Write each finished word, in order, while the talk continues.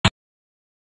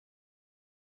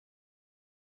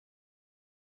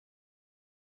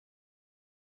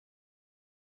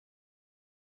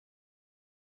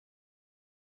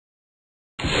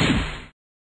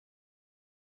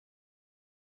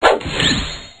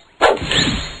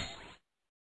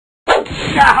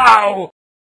Ow!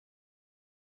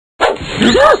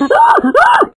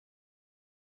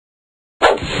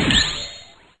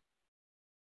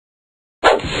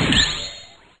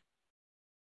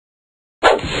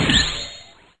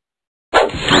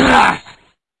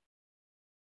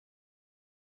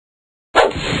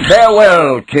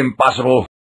 Farewell, Kim Possible.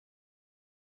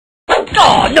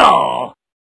 Oh no!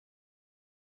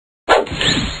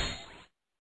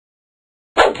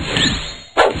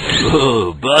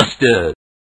 Oh, busted.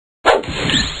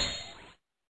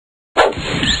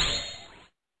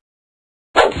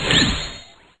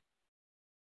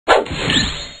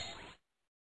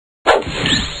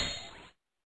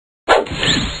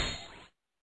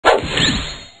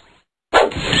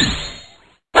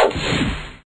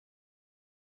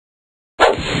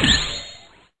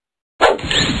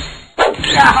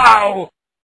 Ow!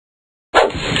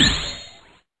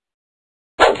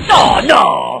 Oh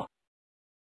no!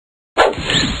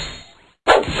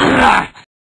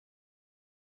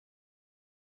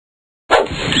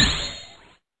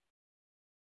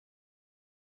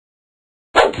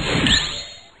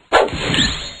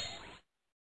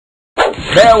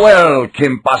 Farewell,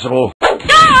 Kim Possible.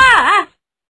 Ah!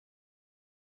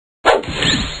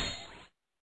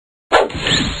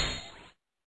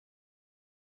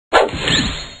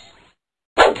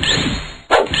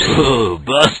 Oh,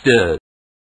 busted.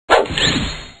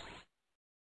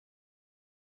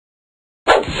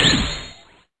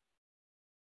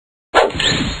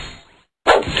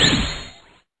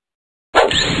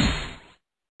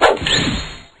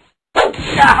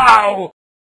 Ow!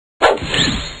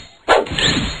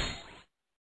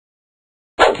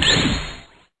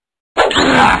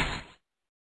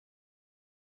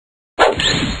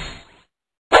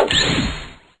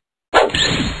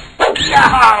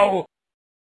 Ow!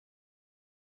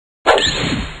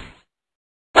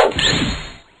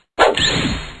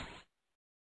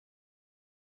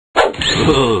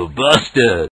 Oh,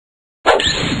 busted.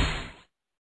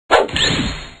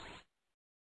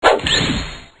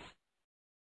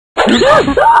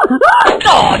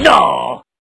 Oh no!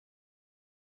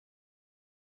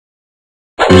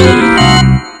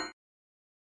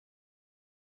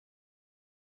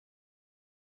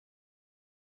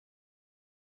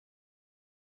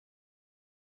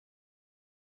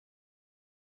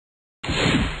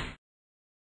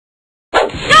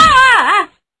 Ah!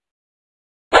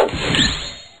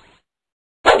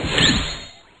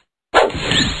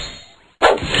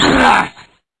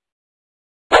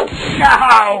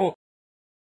 Ow!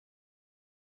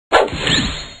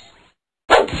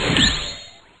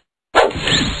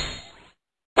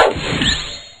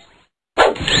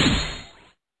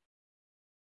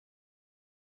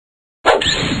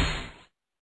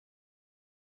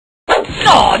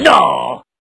 Oh no!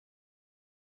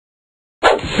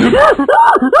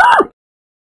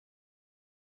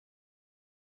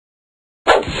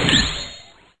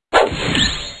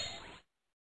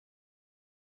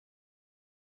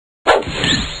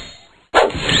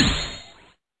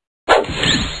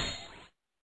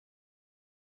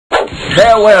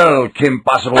 Farewell, Kim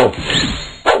Possible.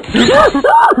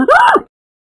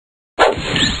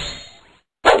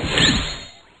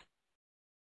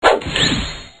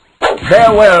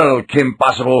 Farewell, Kim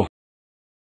Possible.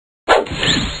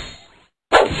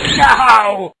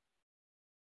 Ow!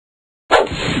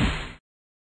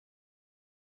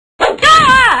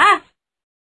 Ah!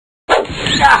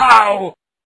 Ow!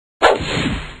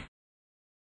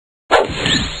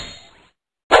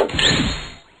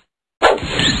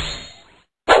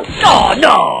 Oh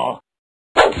no!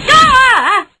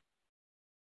 Ah!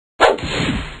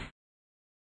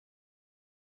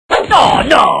 Oh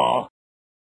no!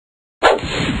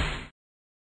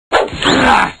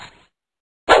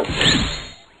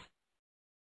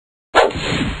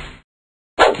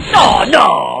 Oh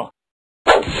no!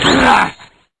 Ah!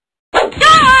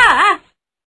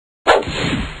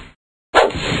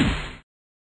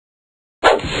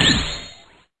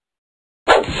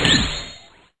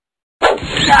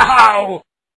 Ow!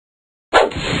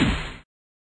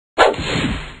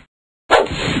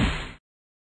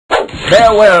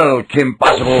 Farewell, Kim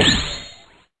Possible.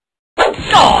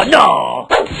 Oh no!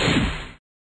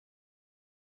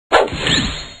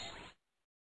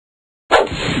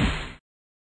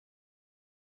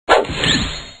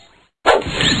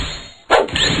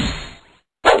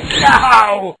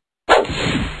 Ow!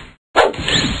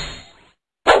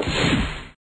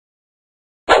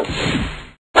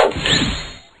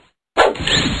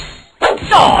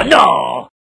 Oh no!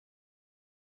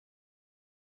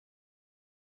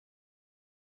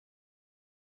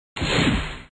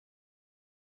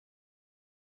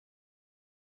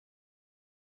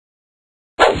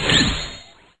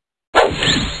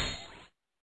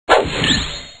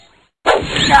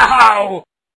 Ow!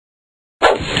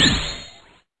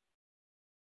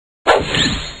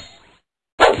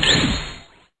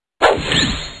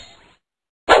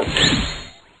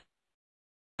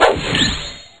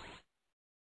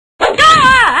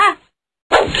 Ah!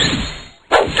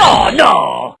 Oh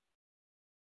no!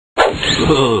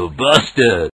 Oh,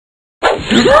 busted.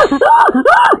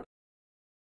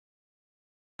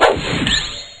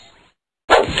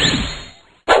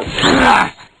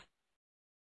 Ah!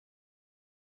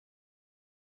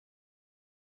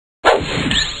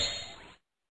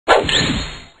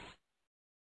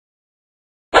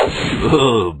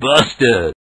 Oh,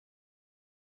 busted.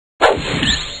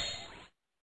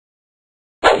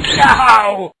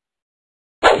 Ow!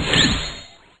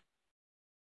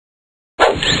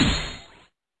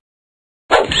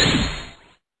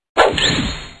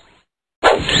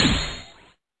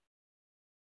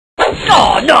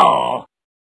 Oh no!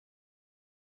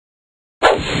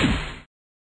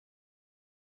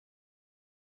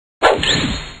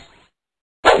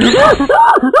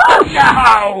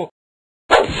 No!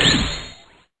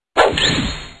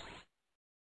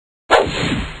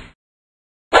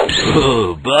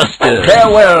 Oh, busted.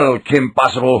 Farewell, Kim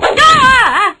Possible.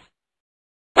 Ah!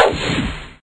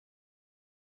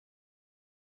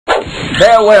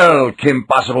 Farewell, Kim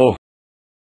Possible.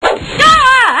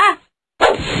 Ah!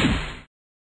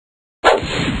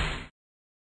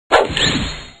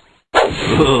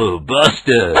 Oh,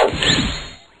 busted.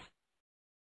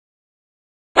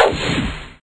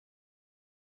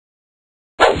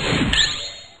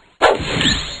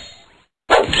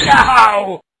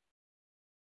 No!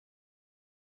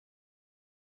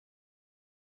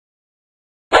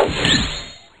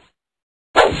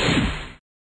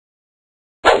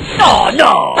 Oh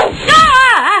no!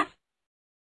 Ah!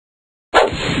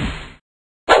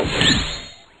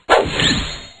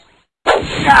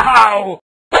 No!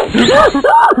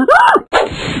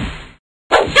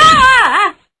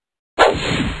 Ah!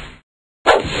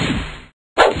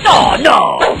 Oh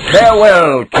no!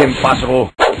 Farewell, Kim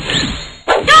Possible. Ah!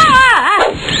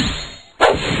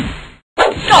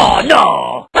 Oh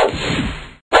no!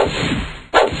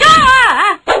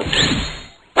 Ah!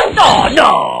 Oh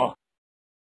no!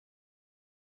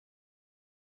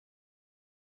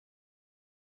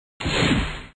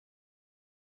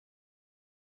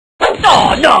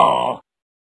 Oh no!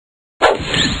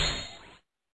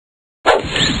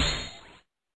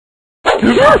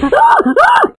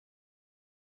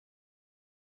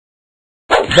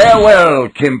 Farewell,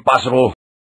 Kim Possible.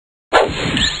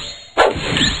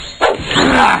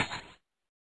 Ah!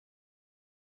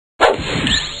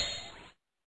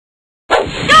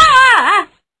 Ah!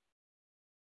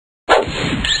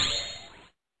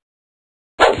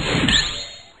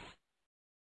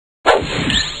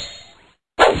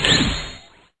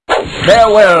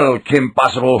 Farewell, Kim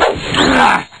Possible.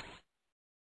 Ah!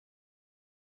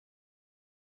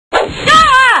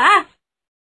 Ah!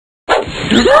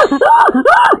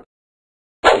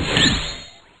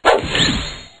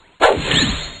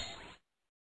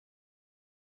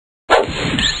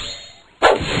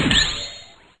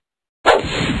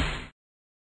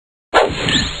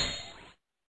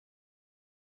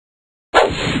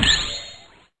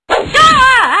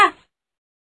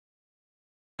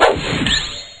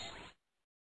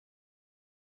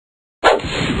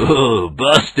 Oh,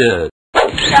 busted.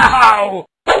 No!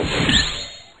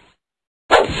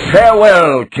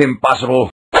 Farewell, Kim Possible.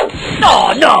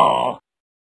 Oh no!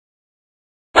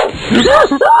 No!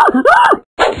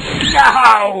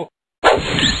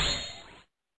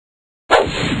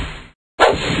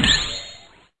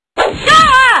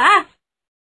 Ah!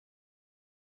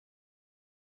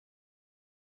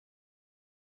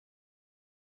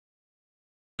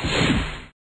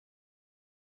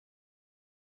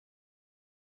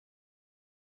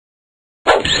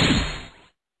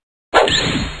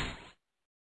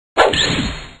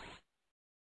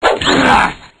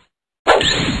 Ah!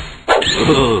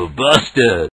 Oh,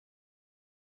 busted.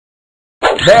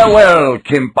 Farewell,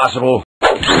 Kim Possible.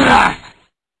 Ah!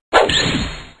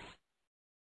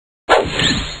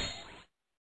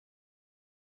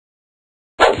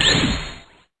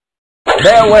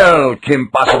 Farewell, Kim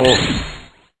Possible.